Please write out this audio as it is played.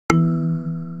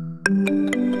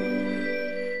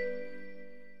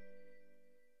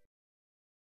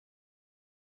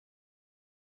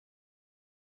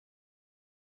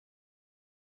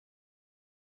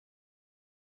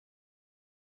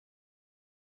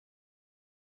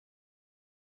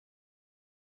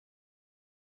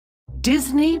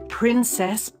Disney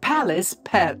Princess Palace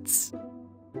Pets.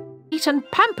 Eat and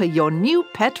pamper your new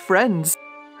pet friends.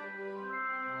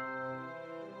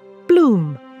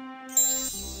 Bloom.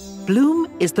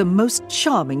 Bloom is the most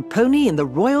charming pony in the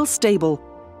royal stable.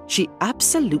 She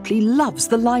absolutely loves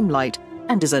the limelight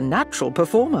and is a natural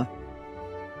performer.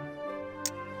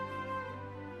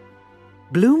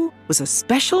 Bloom was a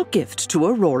special gift to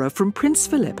Aurora from Prince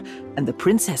Philip, and the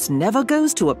princess never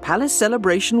goes to a palace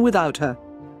celebration without her.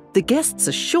 The guests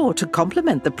are sure to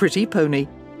compliment the pretty pony,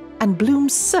 and Bloom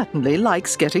certainly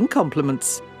likes getting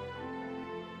compliments.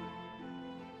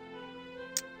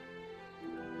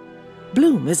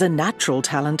 Bloom is a natural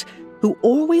talent who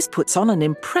always puts on an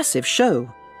impressive show.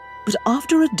 But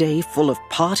after a day full of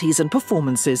parties and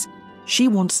performances, she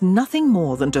wants nothing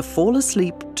more than to fall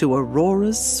asleep to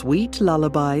Aurora's sweet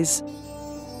lullabies.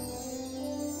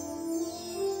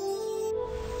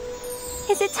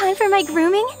 Is it time for my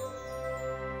grooming?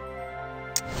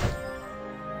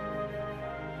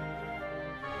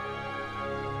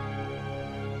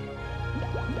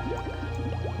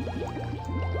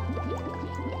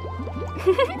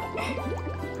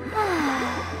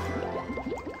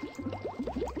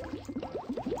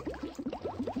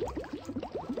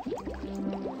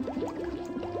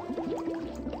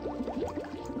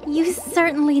 You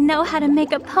certainly know how to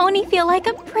make a pony feel like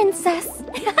a princess.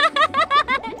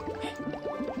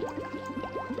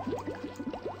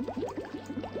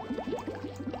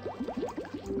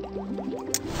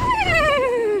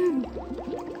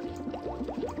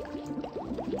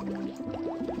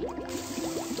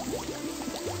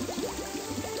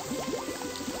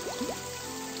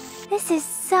 This is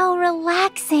so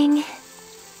relaxing.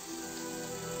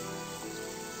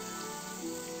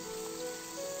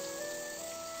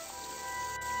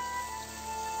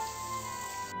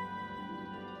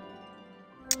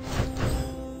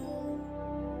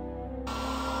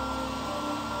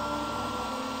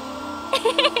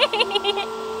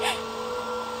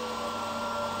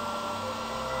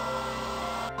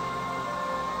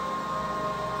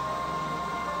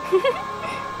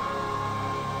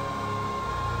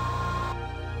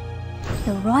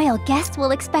 The royal guest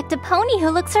will expect a pony who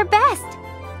looks her best.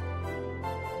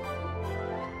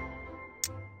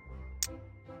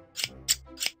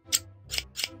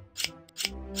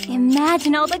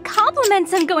 Imagine all the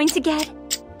compliments I'm going to get.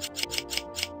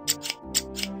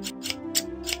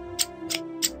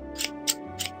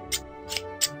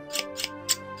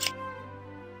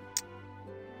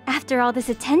 After all this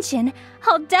attention,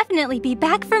 I'll definitely be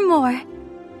back for more.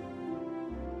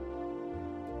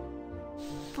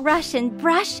 Brush and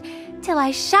brush till I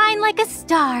shine like a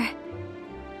star.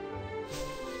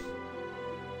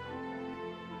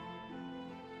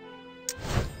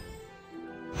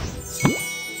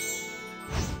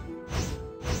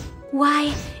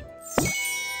 Why?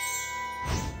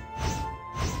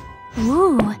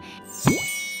 Ooh.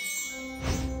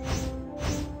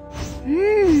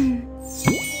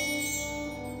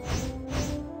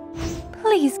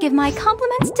 Please give my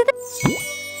compliments to the...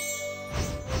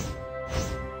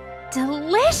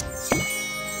 Delicious!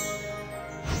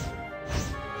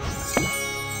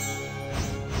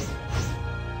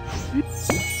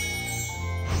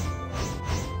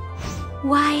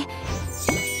 Why?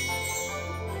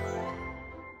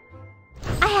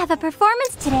 I have a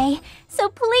performance today, so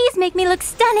please make me look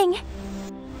stunning.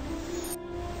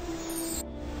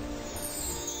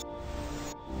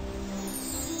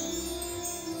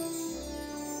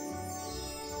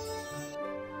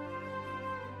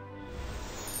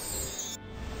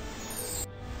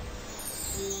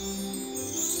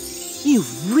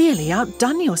 You've really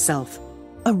outdone yourself.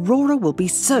 Aurora will be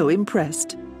so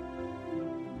impressed.